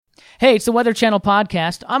Hey, it's the Weather Channel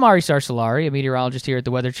podcast. I'm Ari Sarsalari, a meteorologist here at the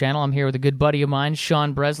Weather Channel. I'm here with a good buddy of mine,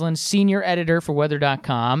 Sean Breslin, senior editor for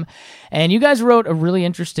weather.com. And you guys wrote a really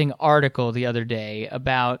interesting article the other day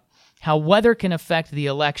about how weather can affect the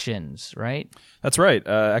elections, right? That's right.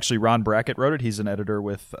 Actually, Ron Brackett wrote it. He's an editor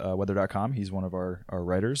with weather.com. He's one of our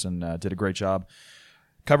writers and did a great job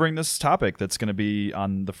covering this topic that's going to be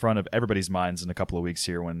on the front of everybody's minds in a couple of weeks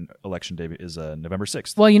here when Election Day is November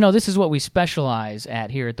 6th. Well, you know, this is what we specialize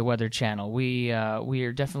at here at the Weather Channel. We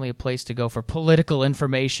are definitely a place to go for political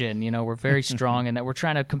information. You know, we're very strong in that we're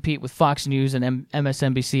trying to compete with Fox News and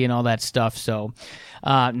MSNBC and all that stuff. So,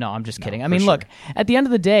 no, I'm just kidding. I mean, look, at the end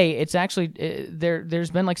of the day, it's actually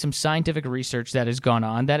there's been like some scientific research that has gone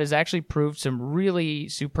on that has actually proved some really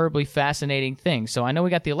superbly fascinating things. So I know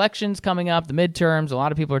we got the elections coming up, the midterms, a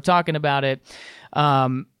lot of people are talking about it.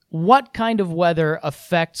 What kind of weather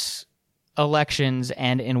affects elections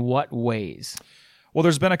and in what ways? Well,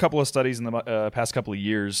 there's been a couple of studies in the past couple of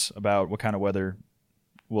years about what kind of weather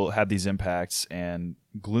will have these impacts, and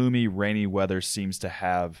gloomy, rainy weather seems to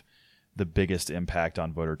have the biggest impact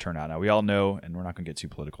on voter turnout. Now, we all know, and we're not going to get too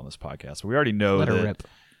political in this podcast, but we already know that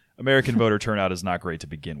American voter turnout is not great to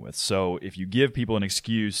begin with. So if you give people an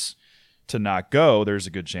excuse to not go, there's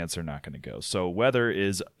a good chance they're not going to go. So weather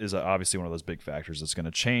is obviously one of those big factors that's going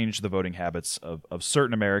to change the voting habits of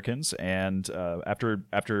certain Americans. And after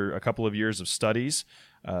a couple of years of studies,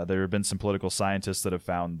 there have been some political scientists that have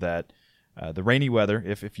found that the rainy weather,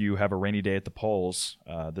 if you have a rainy day at the polls,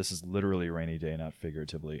 this is literally a rainy day, not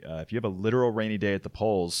figuratively. If you have a literal rainy day at the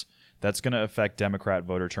polls, that's going to affect Democrat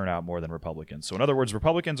voter turnout more than Republicans. So in other words,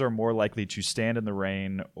 Republicans are more likely to stand in the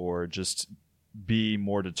rain or just be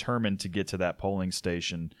more determined to get to that polling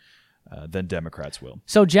station than Democrats will.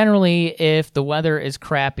 So generally, if the weather is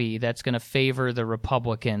crappy, that's going to favor the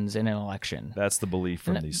Republicans in an election. That's the belief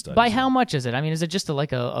from these studies. By how much is it? I mean, is it just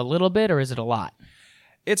like a little bit, or is it a lot?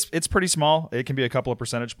 It's pretty small. It can be a couple of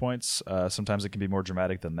percentage points. Sometimes it can be more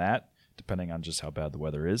dramatic than that, depending on just how bad the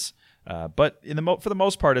weather is. But for the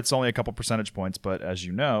most part, it's only a couple percentage points. But as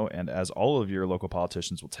you know, and as all of your local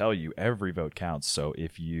politicians will tell you, every vote counts. So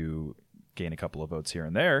if you gain a couple of votes here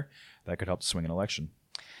and there, that could help to swing an election.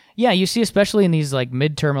 Yeah, you see, especially in these like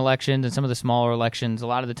midterm elections and some of the smaller elections, a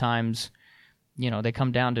lot of the times, you know, they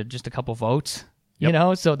come down to just a couple votes. Yep. You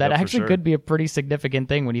know, so that actually could be a pretty significant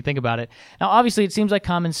thing when you think about it. Now, obviously, it seems like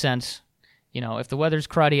common sense. You know, if the weather's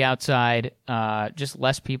cruddy outside, just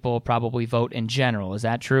less people probably vote in general. Is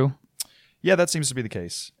that true? Yeah, that seems to be the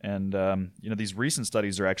case. And, you know, these recent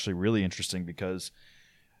studies are actually really interesting because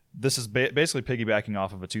this is basically piggybacking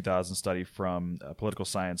off of a 2000 study from a political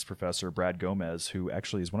science professor, Brad Gomez, who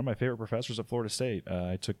actually is one of my favorite professors at Florida State.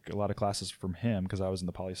 I took a lot of classes from him because I was in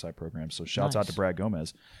the poli-sci program, so shouts out to Brad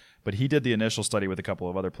Gomez. But he did the initial study with a couple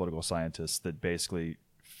of other political scientists that basically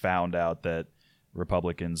found out that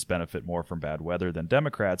Republicans benefit more from bad weather than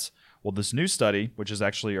Democrats. Well, this new study, which is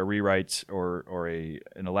actually a rewrite or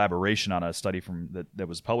an elaboration on a study that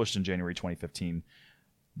was published in January 2015,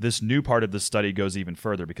 this new part of the study goes even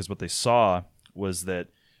further because what they saw was that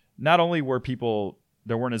not only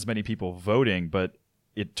there weren't as many people voting, but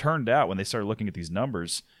it turned out when they started looking at these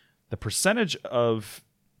numbers, the percentage of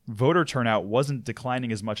voter turnout wasn't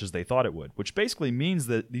declining as much as they thought it would, which basically means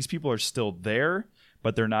that these people are still there,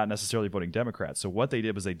 but they're not necessarily voting Democrats. So what they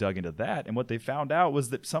did was they dug into that, and what they found out was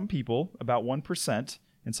that some people, about 1%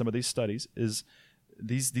 in some of these studies, is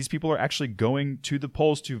these people are actually going to the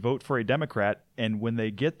polls to vote for a Democrat, and when they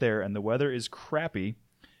get there and the weather is crappy,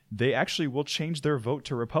 they actually will change their vote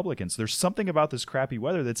to Republicans. There's something about this crappy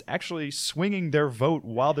weather that's actually swinging their vote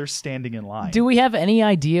while they're standing in line. Do we have any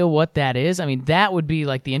idea what that is? I mean, that would be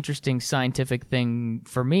like the interesting scientific thing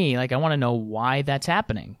for me. Like, I want to know why that's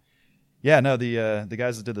happening. Yeah, no, the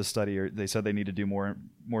guys that did this study, they said they need to do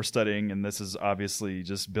more studying, and this is obviously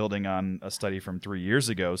just building on a study from 3 years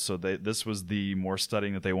ago. So this was the more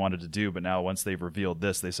studying that they wanted to do, but now once they've revealed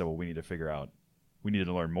this, they said, well, we need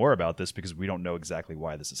to learn more about this because we don't know exactly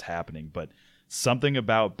why this is happening. But something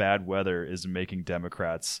about bad weather is making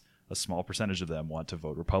Democrats, a small percentage of them, want to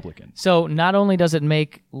vote Republican. So not only does it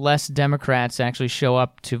make less Democrats actually show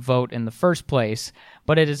up to vote in the first place,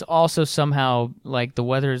 but it is also somehow like the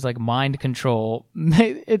weather is like mind control.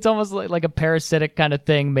 It's almost like a parasitic kind of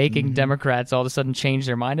thing, making Democrats all of a sudden change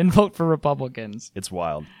their mind and vote for Republicans. It's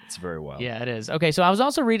wild. It's very wild. Yeah, it is. Okay, so I was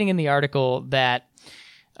also reading in the article that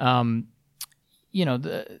you know,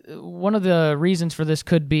 one of the reasons for this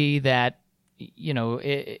could be that, you know,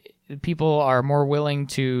 people are more willing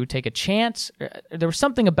to take a chance. There was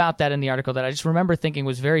something about that in the article that I just remember thinking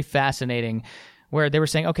was very fascinating, where they were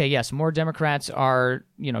saying, okay, yes, more Democrats are,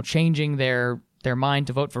 you know, changing their their mind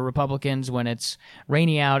to vote for Republicans when it's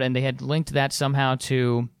rainy out, and they had linked that somehow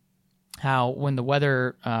to how when the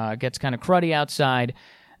weather gets kind of cruddy outside,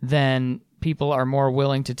 then people are more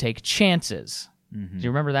willing to take chances. Mm-hmm. Do you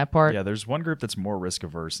remember that part? Yeah, there's one group that's more risk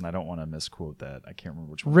averse, and I don't want to misquote that. I can't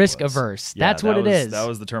remember which one. Risk averse. Yeah, that's what it is. That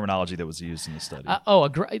was the terminology that was used in the study.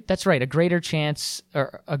 That's right. A greater chance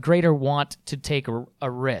or a greater want to take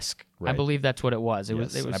a risk. Right. I believe that's what it was. It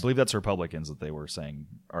was. I believe that's Republicans that they were saying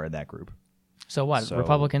are in that group. So what?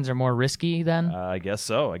 Republicans are more risky then? I guess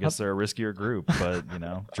so. I guess they're a riskier group, but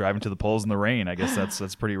driving to the polls in the rain, I guess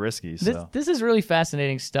that's pretty risky. So. This is really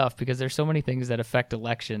fascinating stuff because there's so many things that affect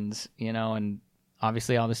elections, and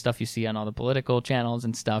obviously all the stuff you see on all the political channels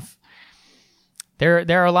and stuff. There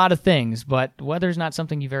are a lot of things, but weather's not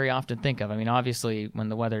something you very often think of. I mean, obviously when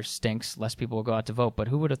the weather stinks, less people will go out to vote, but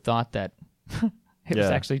who would have thought that it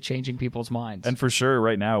was actually changing people's minds? And for sure,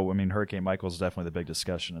 right now, I mean, Hurricane Michael is definitely the big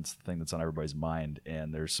discussion. It's the thing that's on everybody's mind,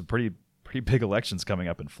 and there's some pretty big elections coming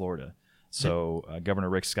up in Florida. So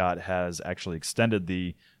Governor Rick Scott has actually extended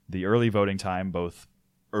the early voting time, both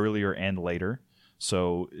earlier and later.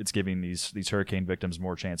 So it's giving these hurricane victims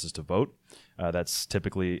more chances to vote. That's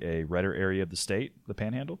typically a redder area of the state, the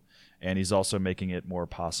Panhandle. And he's also making it more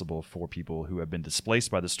possible for people who have been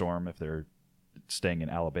displaced by the storm, if they're staying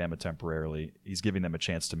in Alabama temporarily, he's giving them a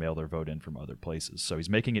chance to mail their vote in from other places. So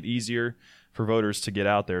he's making it easier for voters to get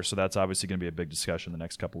out there. So that's obviously going to be a big discussion the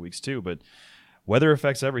next couple of weeks too. But weather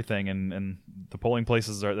affects everything, and the polling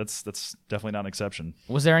places that's definitely not an exception.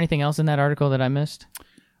 Was there anything else in that article that I missed?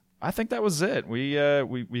 I think that was it.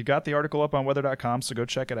 We got the article up on weather.com, so go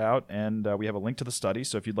check it out. And we have a link to the study,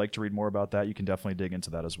 so if you'd like to read more about that, you can definitely dig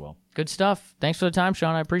into that as well. Good stuff. Thanks for the time,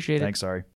 Sean. I appreciate it. Thanks, Ari.